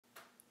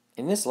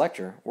In this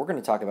lecture, we're going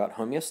to talk about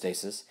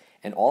homeostasis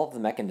and all of the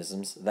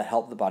mechanisms that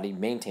help the body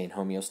maintain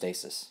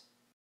homeostasis.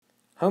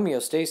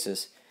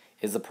 Homeostasis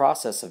is the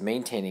process of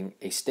maintaining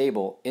a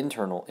stable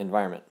internal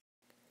environment.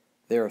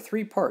 There are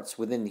three parts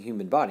within the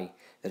human body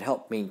that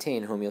help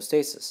maintain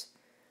homeostasis.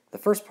 The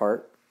first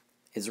part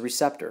is a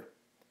receptor.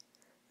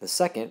 The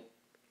second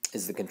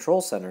is the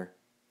control center,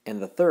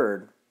 and the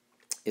third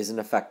is an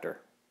effector.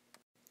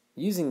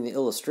 Using the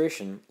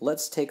illustration,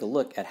 let's take a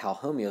look at how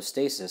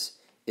homeostasis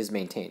is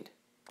maintained.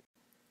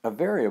 A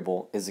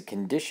variable is a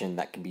condition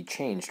that can be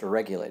changed or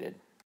regulated,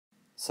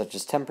 such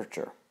as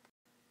temperature.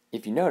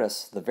 If you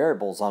notice, the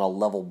variable is on a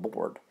level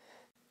board.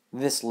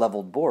 This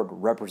leveled board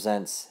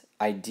represents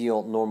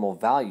ideal normal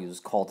values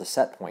called a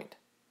set point.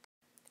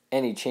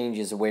 Any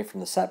changes away from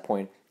the set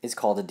point is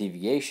called a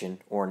deviation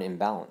or an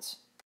imbalance.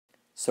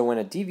 So when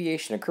a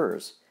deviation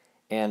occurs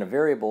and a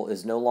variable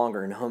is no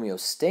longer in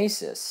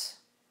homeostasis,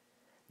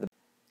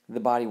 the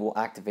body will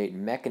activate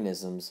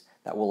mechanisms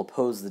that will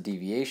oppose the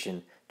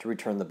deviation to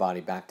return the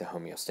body back to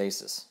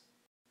homeostasis.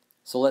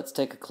 So let's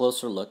take a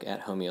closer look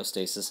at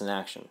homeostasis in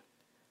action.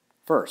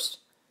 First,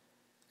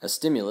 a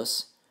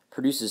stimulus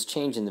produces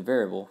change in the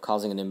variable,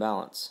 causing an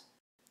imbalance.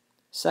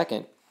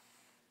 Second,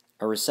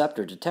 a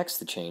receptor detects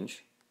the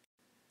change.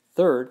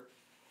 Third,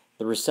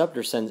 the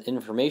receptor sends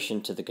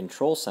information to the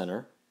control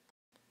center.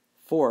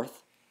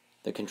 Fourth,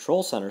 the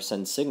control center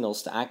sends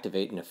signals to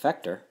activate an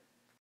effector.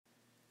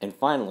 And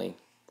finally,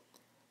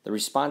 the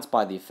response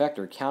by the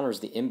effector counters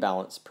the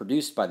imbalance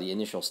produced by the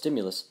initial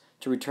stimulus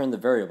to return the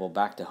variable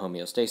back to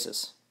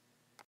homeostasis.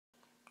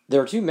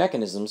 There are two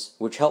mechanisms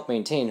which help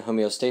maintain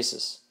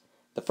homeostasis.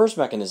 The first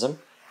mechanism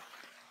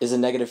is a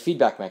negative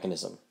feedback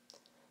mechanism.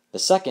 The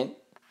second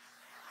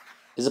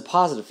is a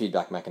positive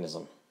feedback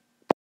mechanism.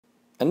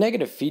 A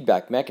negative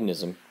feedback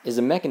mechanism is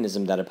a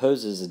mechanism that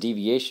opposes a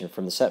deviation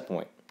from the set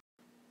point.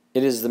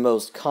 It is the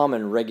most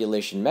common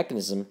regulation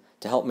mechanism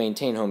to help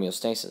maintain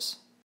homeostasis.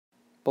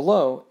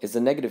 Below is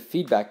the negative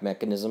feedback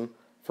mechanism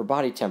for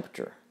body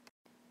temperature.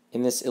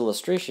 In this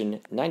illustration,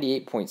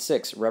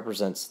 98.6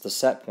 represents the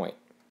set point.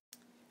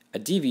 A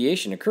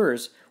deviation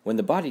occurs when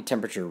the body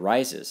temperature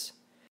rises.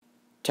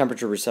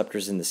 Temperature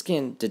receptors in the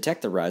skin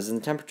detect the rise in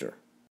the temperature.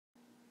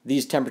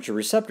 These temperature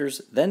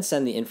receptors then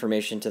send the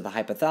information to the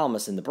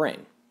hypothalamus in the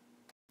brain.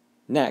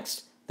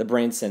 Next, the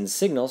brain sends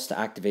signals to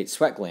activate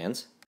sweat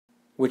glands,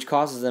 which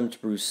causes them to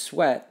produce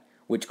sweat,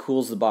 which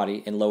cools the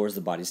body and lowers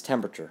the body's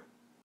temperature.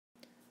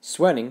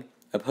 Sweating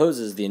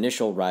opposes the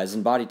initial rise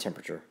in body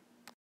temperature.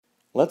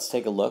 Let's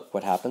take a look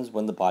what happens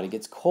when the body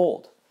gets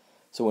cold.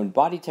 So when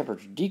body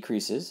temperature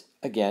decreases,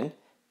 again,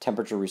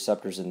 temperature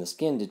receptors in the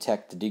skin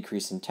detect the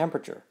decrease in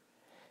temperature.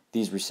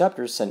 These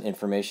receptors send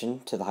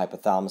information to the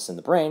hypothalamus in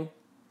the brain.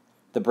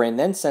 The brain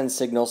then sends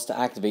signals to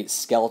activate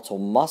skeletal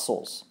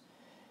muscles.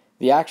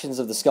 The actions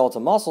of the skeletal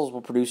muscles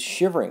will produce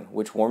shivering,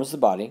 which warms the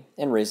body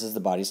and raises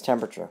the body's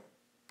temperature.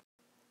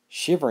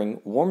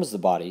 Shivering warms the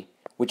body,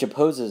 which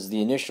opposes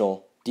the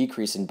initial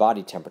decrease in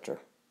body temperature.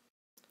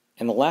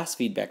 And the last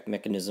feedback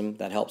mechanism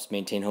that helps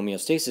maintain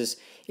homeostasis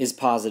is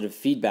positive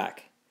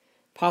feedback.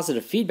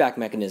 Positive feedback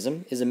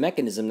mechanism is a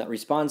mechanism that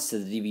responds to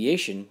the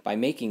deviation by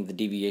making the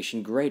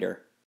deviation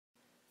greater.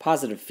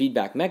 Positive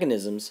feedback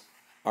mechanisms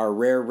are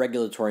rare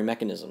regulatory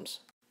mechanisms.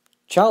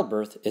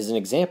 Childbirth is an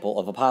example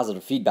of a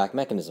positive feedback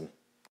mechanism.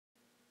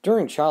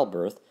 During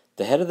childbirth,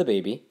 the head of the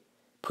baby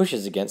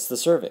pushes against the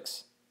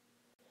cervix.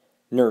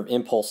 Nerve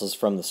impulses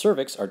from the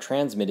cervix are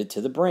transmitted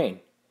to the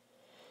brain.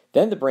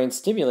 Then the brain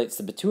stimulates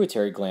the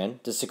pituitary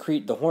gland to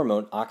secrete the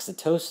hormone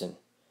oxytocin.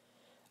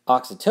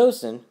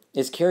 Oxytocin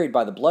is carried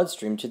by the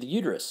bloodstream to the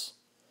uterus.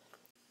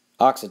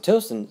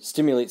 Oxytocin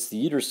stimulates the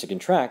uterus to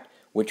contract,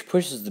 which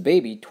pushes the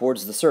baby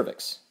towards the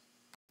cervix.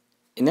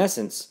 In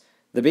essence,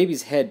 the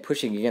baby's head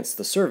pushing against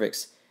the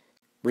cervix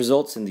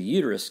results in the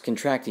uterus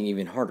contracting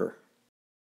even harder.